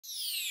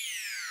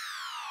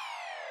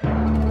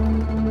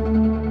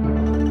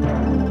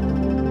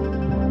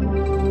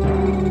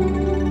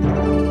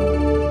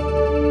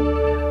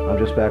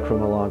just back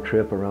from a long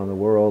trip around the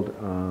world,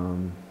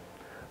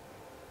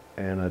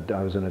 and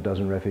I was in a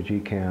dozen refugee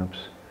camps,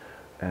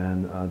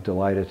 and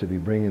delighted to be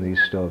bringing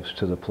these stoves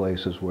to the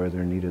places where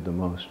they're needed the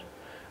most.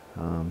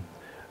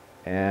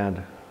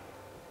 And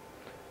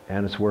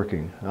it's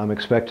working. I'm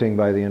expecting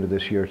by the end of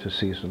this year to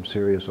see some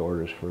serious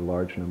orders for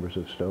large numbers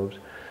of stoves.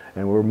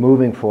 And we're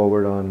moving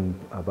forward on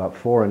about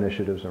 4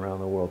 initiatives around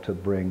the world to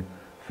bring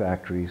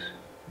factories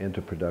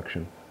into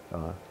production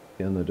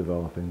in the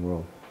developing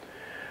world.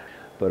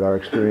 But our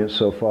experience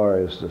so far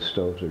is the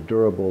stoves are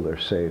durable, they're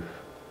safe,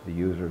 the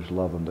users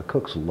love them, the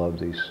cooks love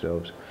these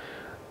stoves.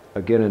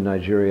 Again, in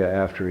Nigeria,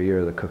 after a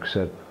year, the cook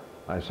said,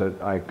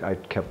 I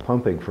kept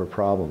pumping for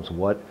problems.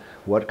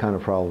 What kind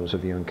of problems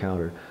have you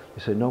encountered?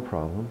 They said, no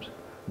problems,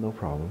 no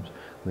problems.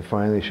 And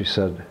finally she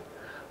said,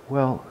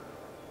 well,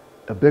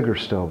 a bigger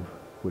stove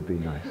would be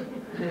nice.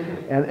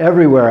 And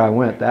everywhere I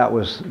went, that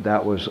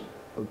was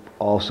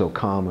also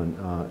common.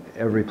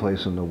 Every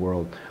place in the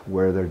world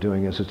where they're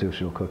doing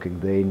institutional cooking,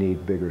 they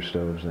need bigger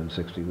stoves than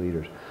 60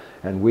 liters.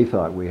 And we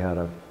thought we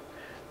had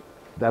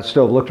that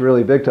stove looked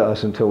really big to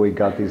us until we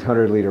got these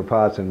 100-liter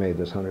pots and made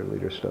this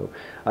 100-liter stove.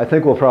 I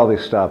think we'll probably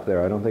stop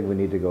there. I don't think we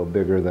need to go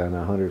bigger than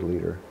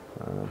 100-liter.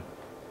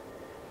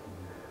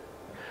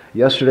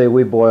 Yesterday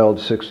we boiled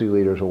 60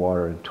 liters of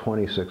water in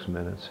 26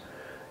 minutes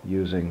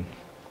using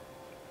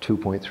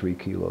 2.3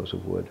 kilos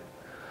of wood.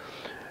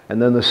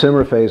 And then the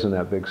simmer phase in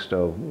that big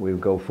stove, we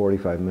would go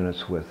 45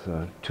 minutes with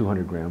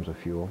 200 grams of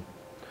fuel,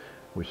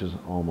 which is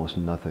almost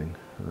nothing.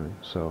 Right?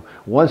 So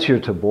once you're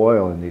to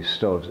boil in these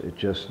stoves,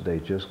 they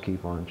just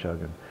keep on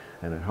chugging,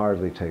 and it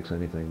hardly takes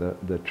anything.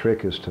 The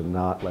trick is to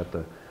not let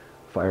the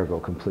fire go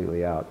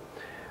completely out.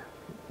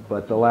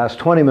 But the last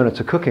 20 minutes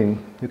of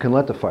cooking, you can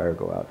let the fire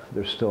go out.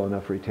 There's still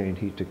enough retained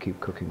heat to keep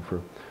cooking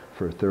for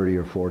 30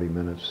 or 40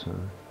 minutes.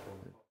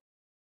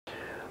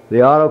 The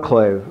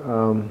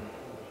autoclave.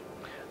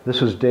 This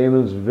was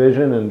Damon's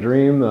vision and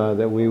dream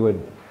that we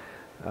would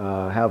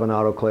have an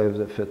autoclave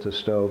that fit the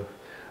stove.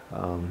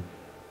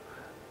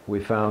 We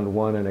found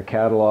one in a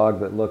catalog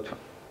that looked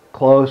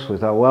close. We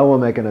thought, well, we'll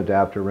make an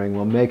adapter ring.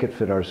 We'll make it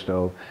fit our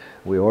stove.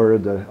 We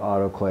ordered the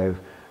autoclave,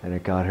 and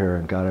it got here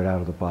and got it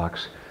out of the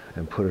box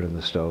and put it in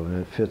the stove.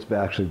 And it fits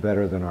actually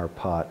better than our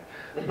pot,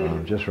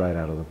 just right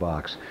out of the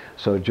box.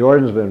 So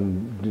Jordan's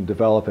been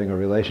developing a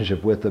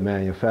relationship with the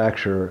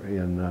manufacturer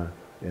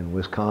in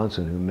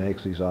Wisconsin who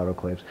makes these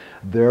autoclaves.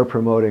 They're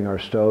promoting our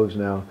stoves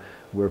now.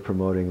 We're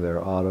promoting their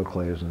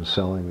autoclaves and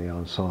selling the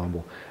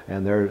ensemble,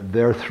 and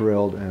they're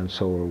thrilled, and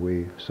so are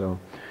we. So,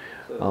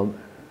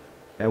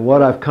 and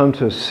what I've come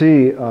to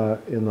see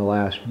in the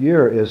last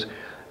year is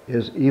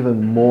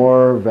even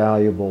more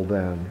valuable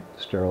than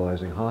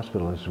sterilizing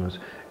hospital instruments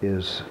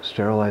is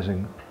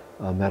sterilizing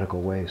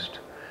medical waste.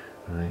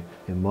 Right?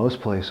 In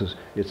most places,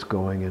 it's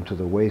going into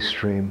the waste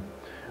stream.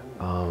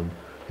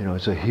 You know,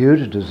 it's a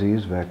huge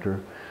disease vector.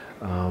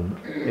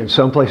 In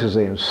some places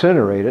they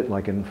incinerate it,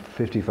 like in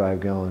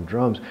 55-gallon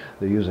drums.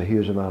 They use a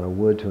huge amount of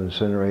wood to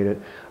incinerate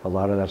it. A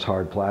lot of that's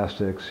hard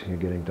plastics. You're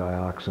getting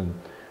dioxin,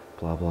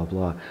 blah, blah,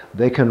 blah.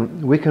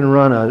 We can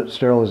run a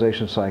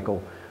sterilization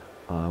cycle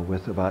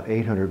with about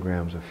 800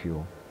 grams of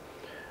fuel.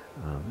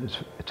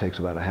 It takes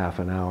about a half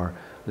an hour.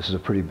 This is a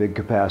pretty big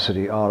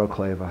capacity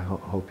autoclave. I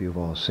hope you've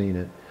all seen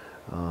it.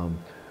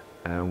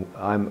 And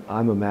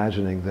I'm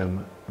imagining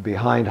them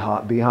behind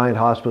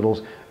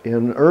hospitals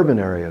in urban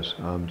areas,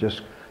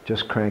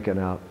 just cranking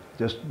out,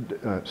 just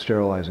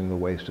sterilizing the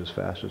waste as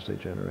fast as they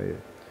generate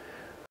it.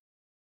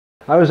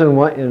 I was in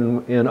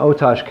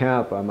Otosh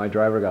camp. My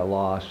driver got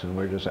lost, and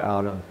we're just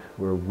out.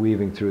 We're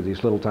weaving through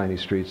these little tiny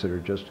streets that are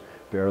just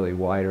barely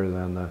wider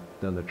than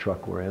the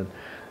truck we're in,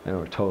 and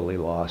we're totally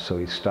lost. So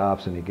he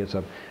stops and he gets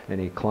up and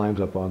he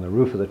climbs up on the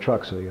roof of the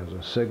truck so he has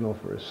a signal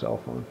for his cell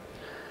phone.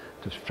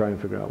 Just trying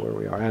to figure out where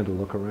we are and to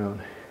look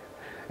around.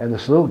 And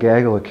this little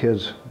gaggle of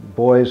kids,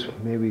 boys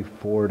maybe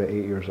 4 to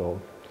 8 years old,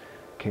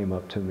 came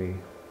up to me,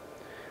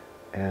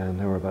 and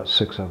there were about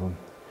 6 of them.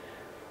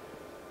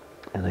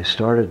 And they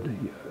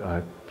started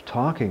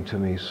talking to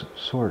me,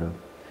 sort of,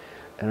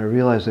 and I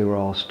realized they were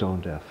all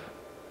stone deaf,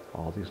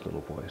 all these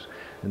little boys.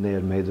 And they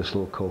had made this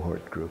little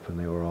cohort group, and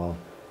they were all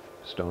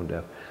stone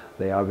deaf.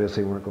 They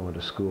obviously weren't going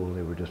to school.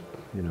 They were just,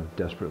 you know,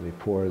 desperately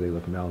poor. They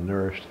looked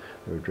malnourished.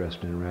 They were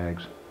dressed in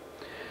rags.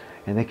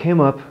 And they came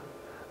up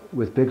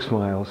with big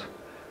smiles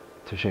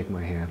to shake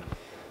my hand.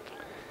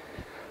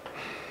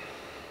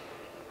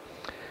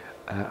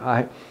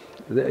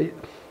 The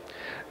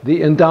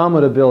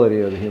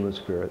indomitability of the human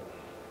spirit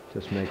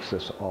just makes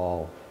this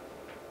all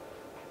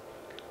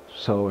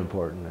so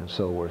important and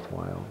so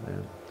worthwhile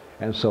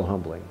and so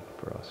humbling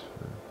for us.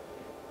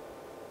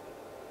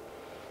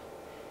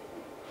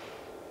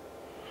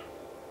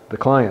 The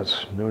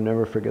clients,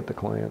 never forget the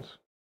clients.